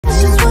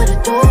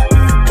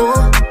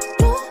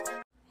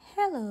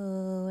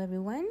Hello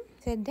everyone.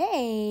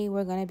 Today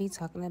we're going to be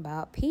talking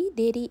about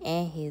P-Diddy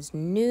and his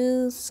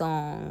new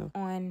song.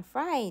 On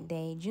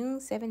Friday, June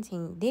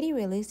 17th, Diddy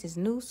released his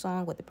new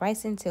song with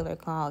Bryson Tiller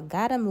called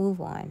Gotta Move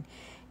On.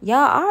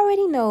 Y'all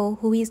already know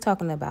who he's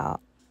talking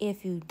about.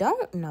 If you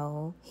don't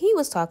know, he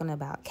was talking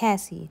about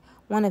Cassie,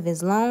 one of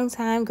his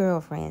longtime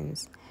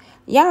girlfriends.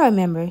 Y'all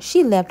remember,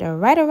 she left her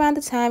right around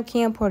the time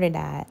Kim Porter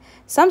died.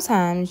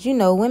 Sometimes,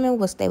 women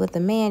will stay with a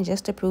man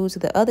just to prove to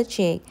the other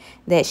chick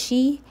that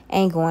she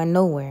ain't going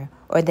nowhere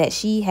or that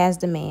she has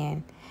the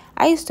man.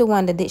 I used to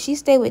wonder, did she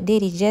stay with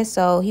Diddy just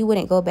so he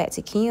wouldn't go back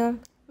to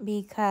Kim?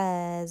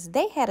 Because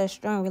they had a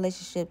strong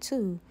relationship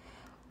too.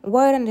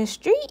 Word on the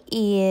street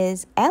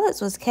is Alex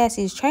was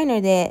Cassie's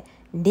trainer that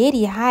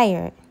Diddy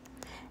hired.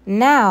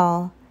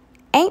 Now,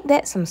 ain't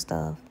that some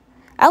stuff?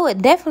 I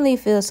would definitely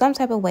feel some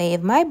type of way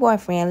if my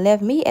boyfriend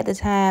left me at the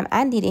time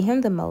I needed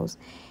him the most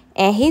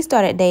and he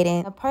started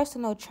dating a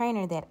personal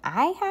trainer that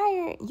I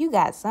hired. You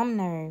got some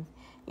nerve.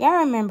 Y'all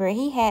remember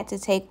he had to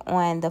take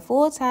on the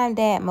full-time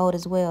dad mode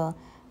as well,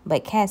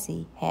 but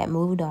Cassie had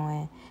moved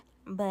on.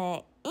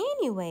 But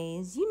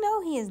anyways, he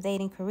is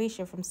dating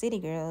Caresha from City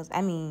Girls.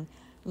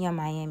 Young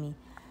Miami.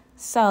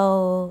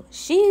 So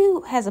she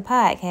has a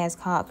podcast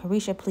called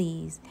Caresha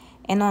Please,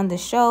 and on the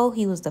show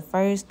he was the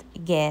first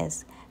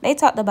guest. They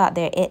talked about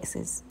their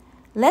exes.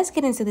 Let's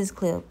get into this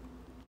clip.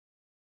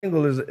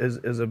 Single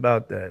is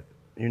about that.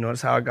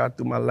 That's how I got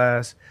through my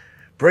last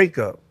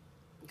breakup.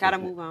 Gotta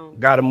move on.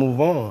 Gotta move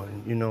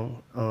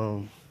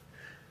on,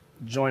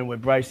 joined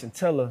with Bryson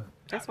Tiller.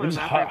 That's one of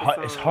my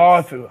favorite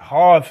songs. It's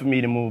hard for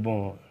me to move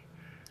on.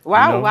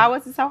 Wow, why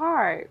was it so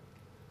hard?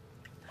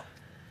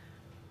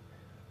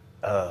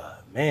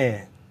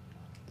 Man.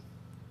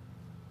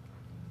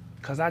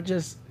 Cause I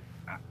just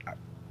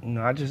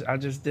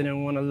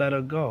didn't want to let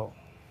her go.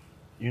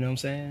 You know what I'm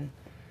saying?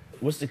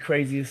 What's the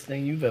craziest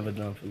thing you've ever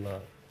done for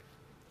love?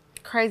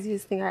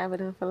 Craziest thing I ever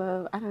done for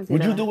love? I don't do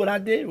Would that. you do what I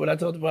did? What I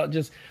talked about?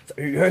 Just,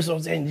 you heard what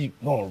I'm saying? You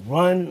gonna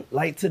run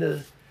like to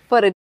the... For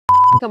the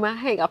come and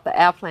hang off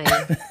the airplane.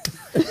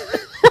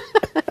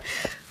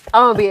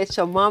 I'm gonna be at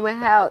your mama's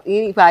house,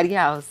 anybody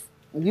house.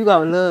 You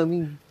gonna love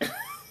me.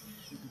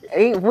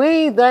 We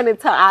ain't done it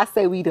till I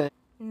say we done.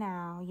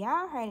 Now,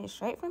 y'all heard it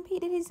straight from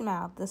P-Diddy's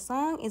mouth. The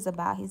song is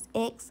about his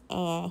ex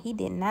and he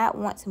did not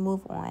want to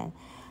move on.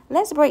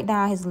 Let's break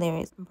down his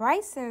lyrics.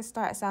 Bryson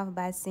starts off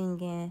by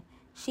singing,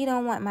 "She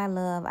don't want my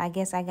love, I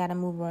guess I gotta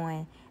move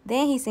on."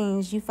 Then he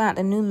sings, "You found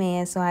a new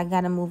man, so I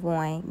gotta move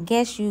on.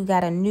 Guess you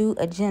got a new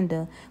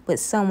agenda with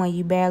someone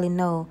you barely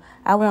know.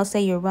 I won't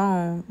say you're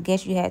wrong,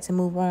 guess you had to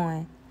move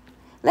on."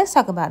 Let's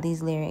talk about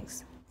these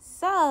lyrics.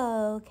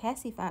 So,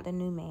 Cassie found a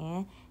new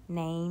man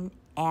named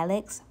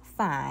Alex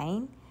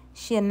Fine.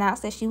 She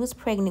announced that she was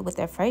pregnant with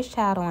their first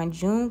child on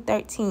June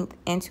 13th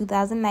in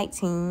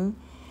 2019.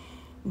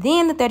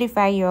 Then the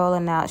 35-year-old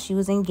announced she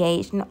was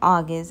engaged in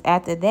August.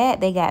 After that,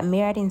 they got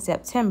married in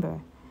September.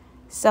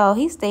 So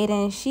he's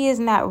stating she is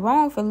not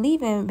wrong for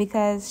leaving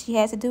because she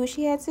had to do what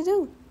she had to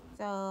do.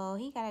 So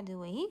he got to do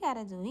what he got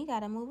to do. He got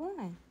to move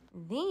on.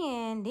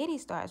 Then Diddy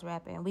starts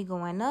rapping. We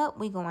going up,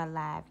 we going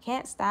live.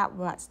 Can't stop,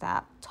 won't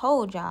stop.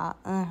 Told y'all,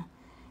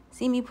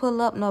 see me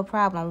pull up, no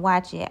problem.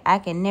 Watch it. I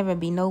can never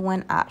be no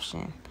one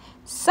option.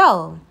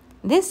 So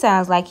this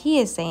sounds like he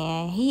is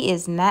saying he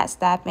is not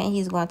stopping.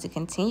 He's going to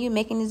continue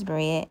making his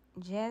bread.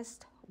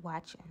 Just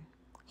watching.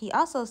 He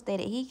also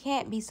stated he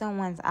can't be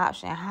someone's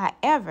option.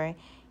 However,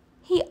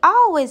 he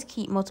always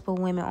keep multiple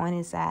women on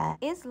his side.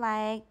 It's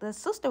like the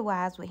sister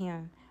wives with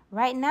him.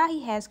 Right now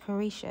he has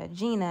Caresha,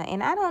 Gina,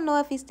 and I don't know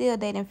if he's still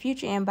dating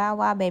Future and Bow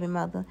Wow baby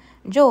mother,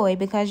 Joy,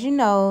 because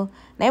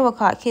they were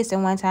caught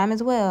kissing one time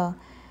as well.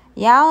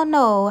 Y'all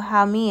know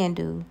how men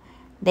do.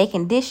 They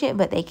can dish it,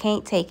 but they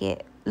can't take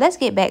it. Let's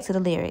get back to the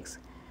lyrics.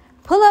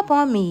 Pull up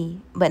on me,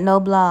 but no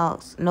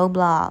blogs, no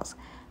blogs.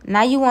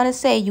 Now you want to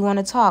say you want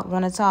to talk.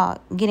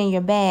 Get in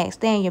your bag,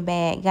 stay in your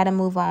bag. Got to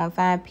move on,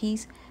 find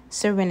peace,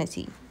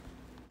 serenity.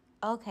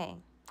 Okay,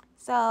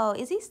 so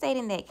is he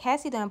stating that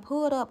Cassie done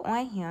pulled up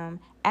on him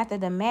after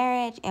the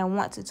marriage and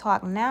want to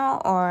talk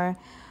now or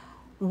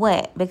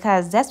what?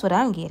 Because that's what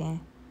I'm getting.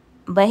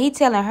 But he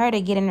telling her to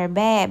get in her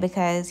bag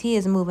because he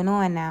is moving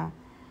on now.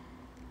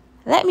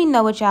 Let me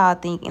know what y'all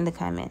think in the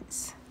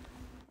comments.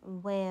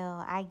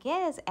 Well, I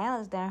guess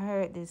Alex done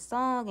heard this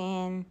song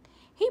and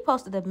he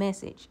posted a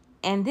message.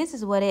 And this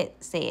is what it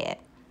said.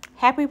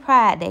 Happy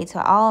Pride Day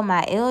to all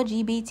my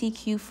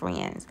LGBTQ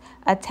friends.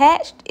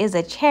 Attached is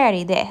a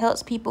charity that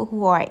helps people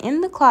who are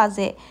in the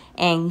closet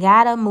and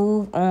gotta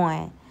move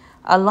on,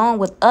 along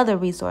with other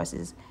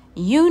resources.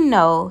 He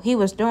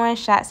was throwing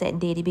shots at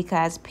Diddy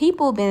because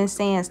people been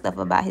saying stuff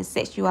about his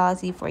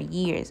sexuality for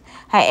years.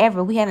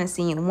 However, we haven't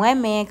seen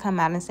one man come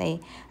out and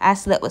say, I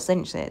slept with such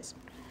and such.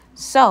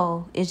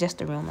 So, it's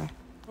just a rumor.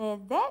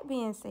 With that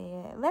being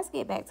said, let's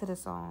get back to the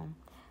song.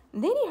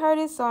 Diddy heard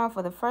his song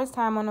for the first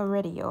time on the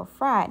radio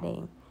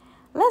Friday.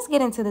 Let's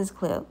get into this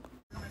clip.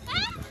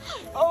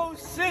 Oh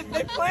shit,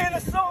 they playing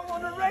a song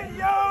on the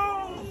radio!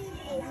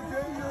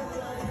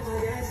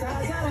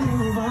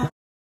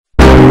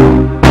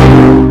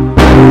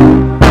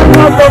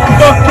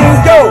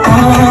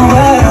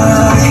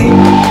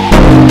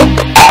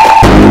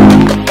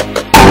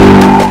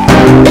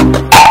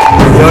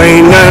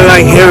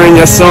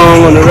 that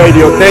song on the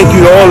radio. Thank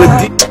you to all the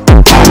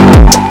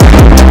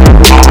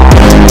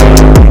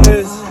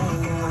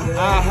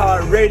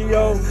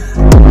iHeartRadio.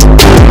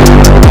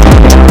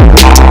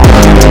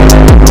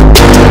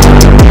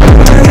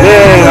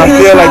 Man, I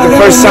feel like the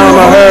first time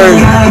I heard.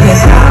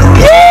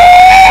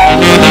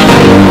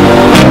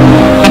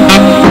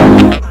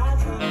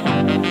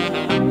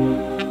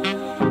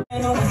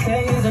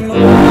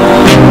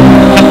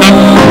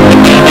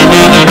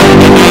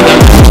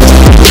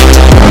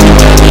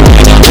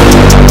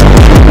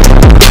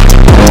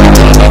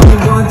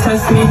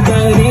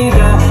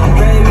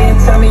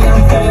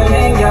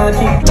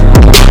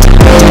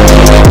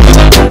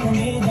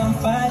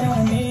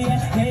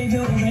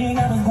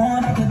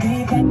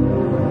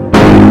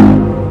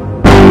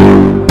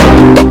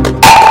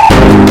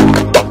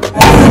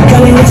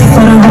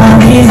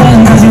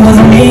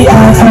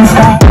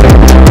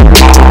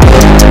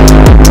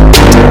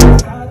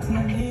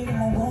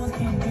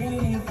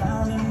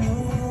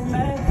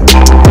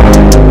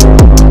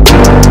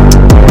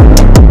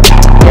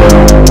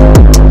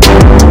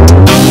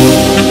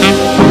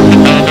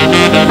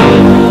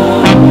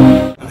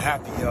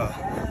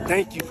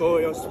 Thank you for all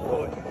your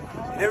support.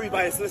 And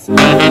everybody's listening.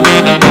 I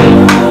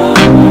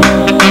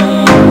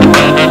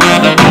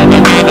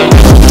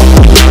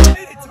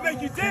did it to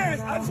make you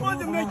dance. I just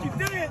wanted to make you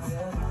dance.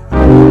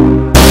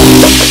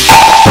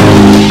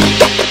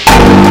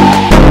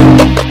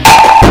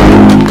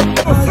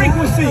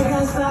 Frequency.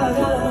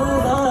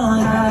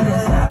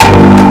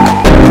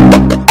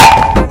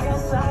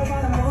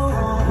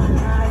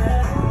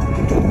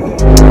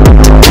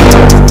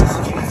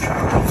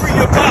 Free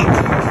your pop.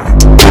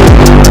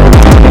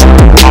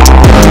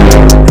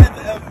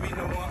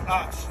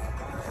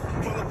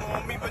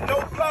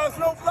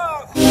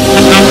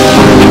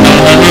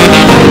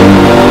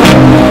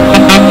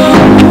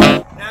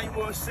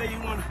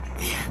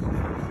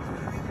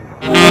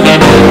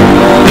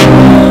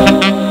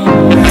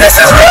 This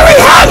is really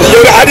hot.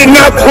 I did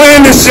not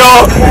plan this,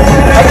 y'all.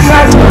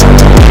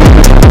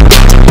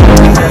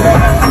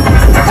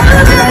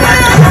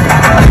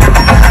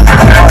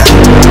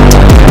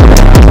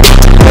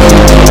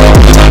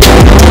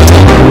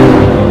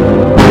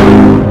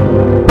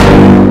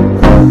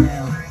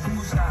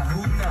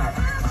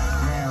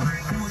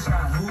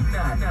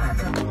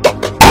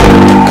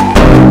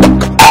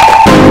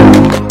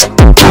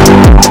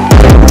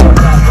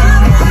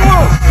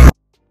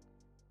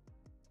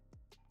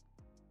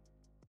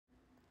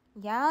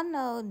 Y'all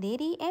know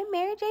Diddy and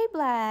Mary J.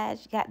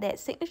 Blige got that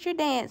signature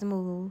dance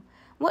move.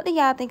 What do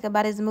y'all think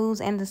about his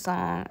moves and the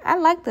song? I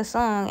like the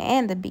song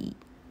and the beat.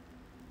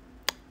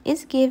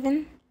 It's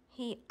given.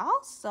 He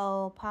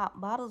also popped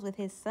bottles with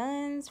his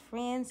sons,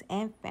 friends,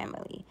 and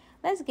family.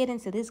 Let's get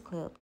into this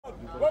clip.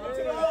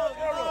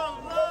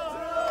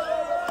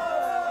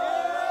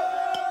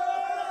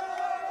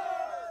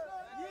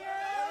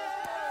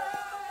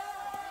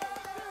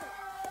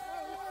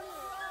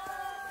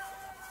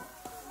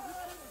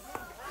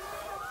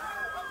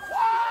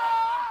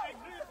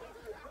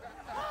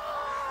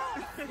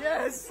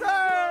 Yes,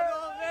 sir.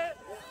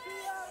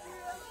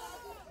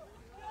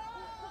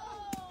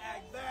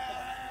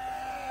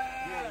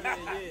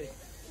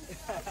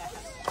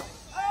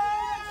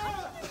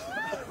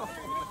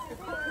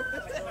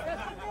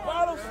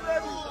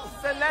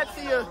 Send that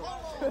to you.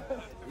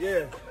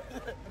 Yeah,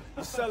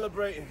 we're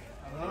celebrating.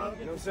 You know what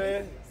I'm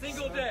saying?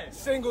 Single day.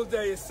 Single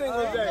day. It's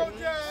single day.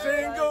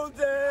 Single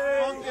day.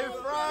 Funky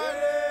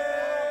Friday.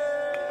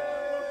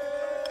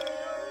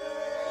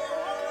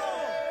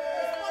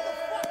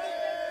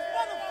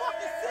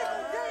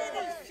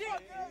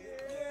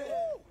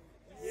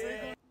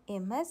 It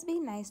must be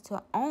nice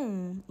to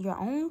own your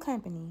own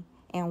company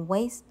and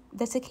waste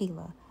the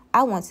tequila.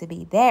 I want to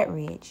be that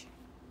rich.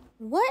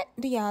 What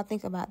do y'all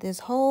think about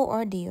this whole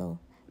ordeal?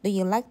 Do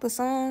you like the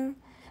song?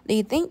 Do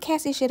you think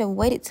Cassie should have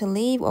waited to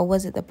leave, or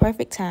was it the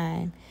perfect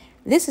time?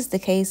 This is the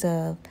case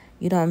of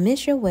you don't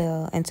miss your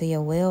well until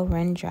your well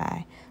run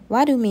dry.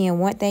 Why do men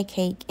want that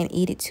cake and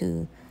eat it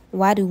too?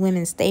 Why do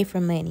women stay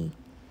for money?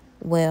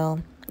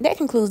 Well, that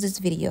concludes this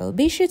video.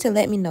 Be sure to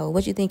let me know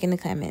what you think in the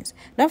comments.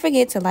 Don't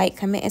forget to like,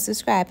 comment, and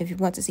subscribe if you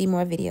want to see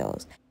more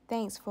videos.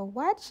 Thanks for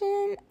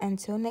watching.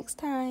 Until next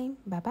time.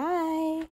 Bye-bye.